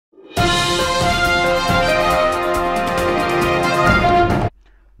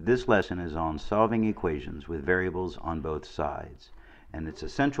This lesson is on solving equations with variables on both sides. And its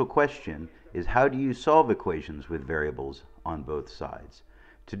essential question is, how do you solve equations with variables on both sides?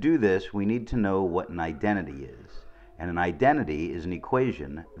 To do this, we need to know what an identity is. And an identity is an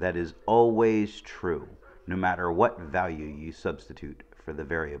equation that is always true, no matter what value you substitute for the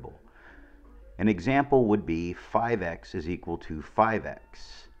variable. An example would be 5x is equal to 5x.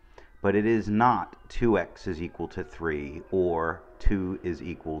 But it is not 2x is equal to 3 or 2 is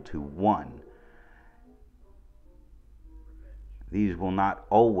equal to 1. These will not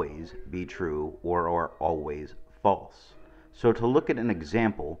always be true or are always false. So to look at an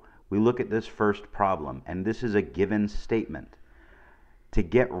example, we look at this first problem, and this is a given statement. To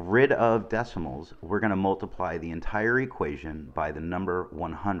get rid of decimals, we're going to multiply the entire equation by the number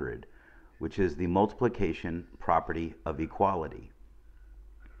 100, which is the multiplication property of equality.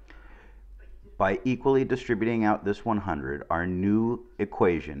 By equally distributing out this 100, our new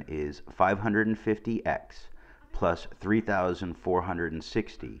equation is 550x plus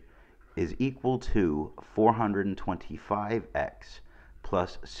 3,460 is equal to 425x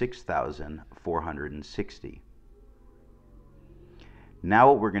plus 6,460.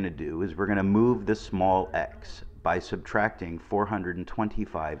 Now what we're going to do is we're going to move the small x by subtracting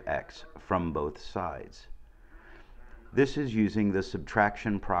 425x from both sides. This is using the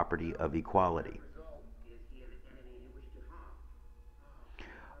subtraction property of equality.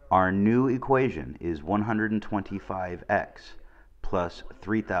 Our new equation is 125x plus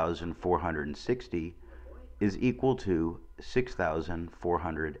 3,460 is equal to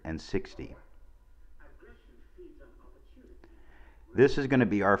 6,460. This is going to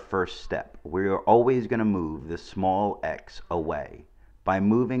be our first step. We are always going to move the small x away. By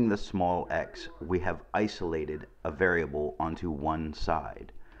moving the small x, we have isolated a variable onto one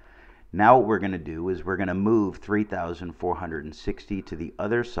side. Now what we're going to do is we're going to move 3,460 to the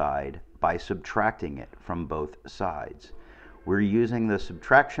other side by subtracting it from both sides. We're using the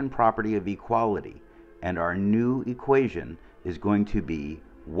subtraction property of equality, and our new equation is going to be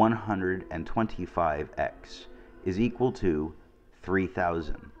 125x is equal to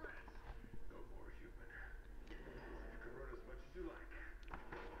 3,000.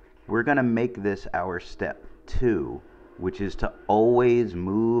 We're going to make this our step 2, which is to always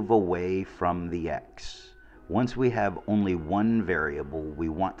move away from the x. Once we have only one variable, we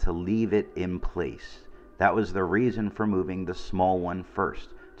want to leave it in place. That was the reason for moving the small one first,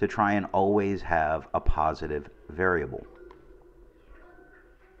 to try and always have a positive variable.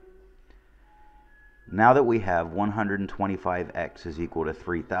 Now that we have 125x is equal to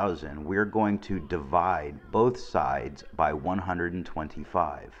 3,000, we're going to divide both sides by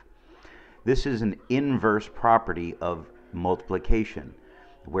 125. This is an inverse property of multiplication,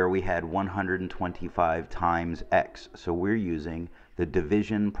 where we had 125 times x, so we're using the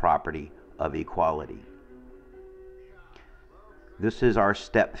division property of equality. This is our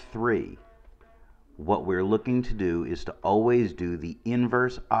step 3. What we're looking to do is to always do the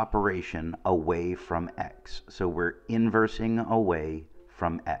inverse operation away from x. So we're inversing away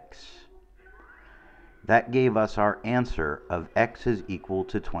from x. That gave us our answer of x is equal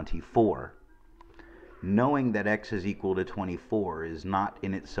to 24. Knowing that x is equal to 24 is not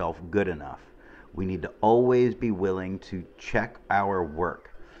in itself good enough. We need to always be willing to check our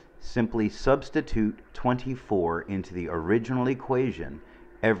work. Simply substitute 24 into the original equation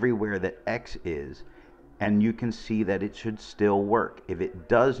everywhere that x is, and you can see that it should still work. If it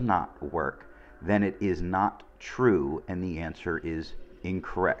does not work, then it is not true and the answer is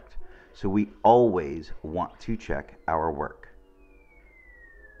incorrect. So we always want to check our work.